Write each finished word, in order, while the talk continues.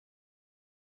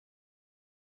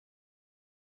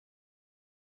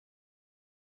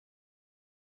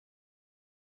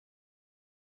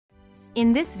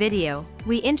In this video,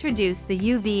 we introduce the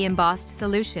UV embossed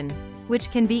solution, which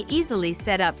can be easily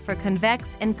set up for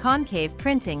convex and concave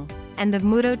printing, and the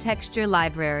Mutoh texture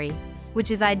library, which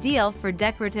is ideal for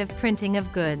decorative printing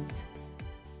of goods.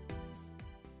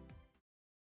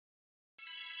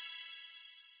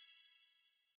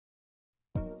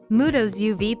 Mutoh's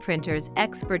UV printers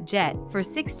XpertJet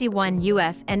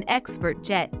 461UF and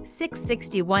XpertJet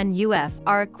 661UF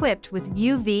are equipped with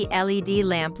UV LED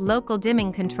lamp local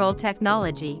dimming control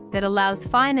technology that allows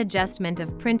fine adjustment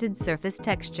of printed surface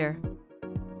texture.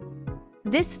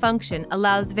 This function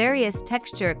allows various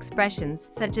texture expressions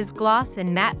such as gloss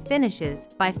and matte finishes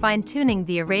by fine-tuning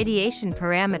the irradiation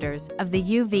parameters of the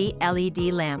UV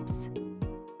LED lamps.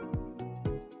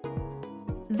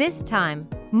 This time,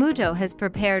 Mutoh has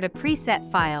prepared a preset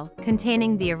file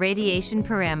containing the irradiation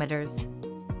parameters.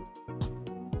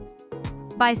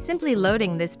 By simply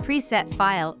loading this preset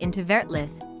file into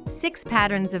VerteLith, 6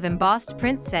 patterns of embossed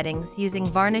print settings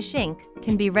using varnish ink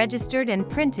can be registered and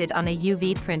printed on a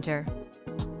UV printer.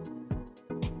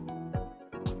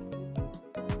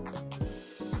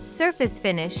 Surface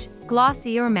finish,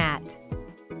 glossy or matte.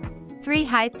 3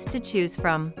 heights to choose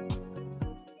from.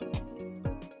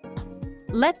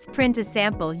 Let's print a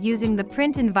sample using the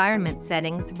print environment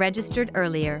settings registered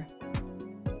earlier.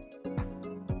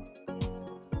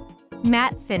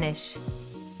 Matte finish.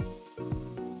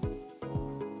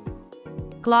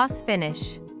 Gloss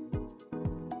finish.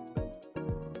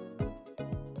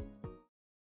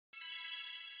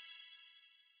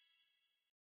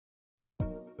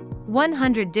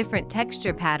 "100 different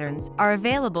texture patterns are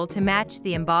available to match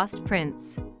the embossed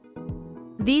prints.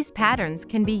 These patterns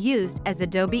can be used as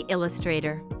Adobe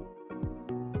Illustrator.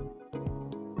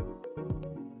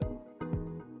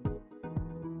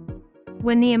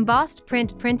 When the embossed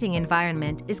print printing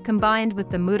environment is combined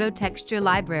with the Mutoh texture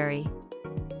library,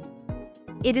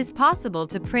 it is possible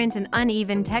to print an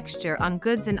uneven texture on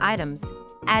goods and items,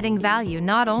 adding value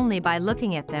not only by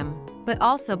looking at them, but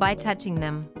also by touching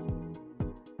them.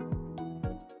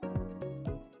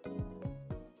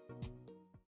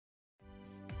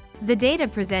 The data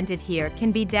presented here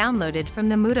can be downloaded from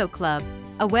the Mutoh Club,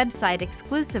 a website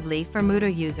exclusively for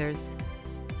Mutoh users.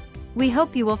 We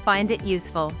hope you will find it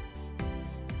useful.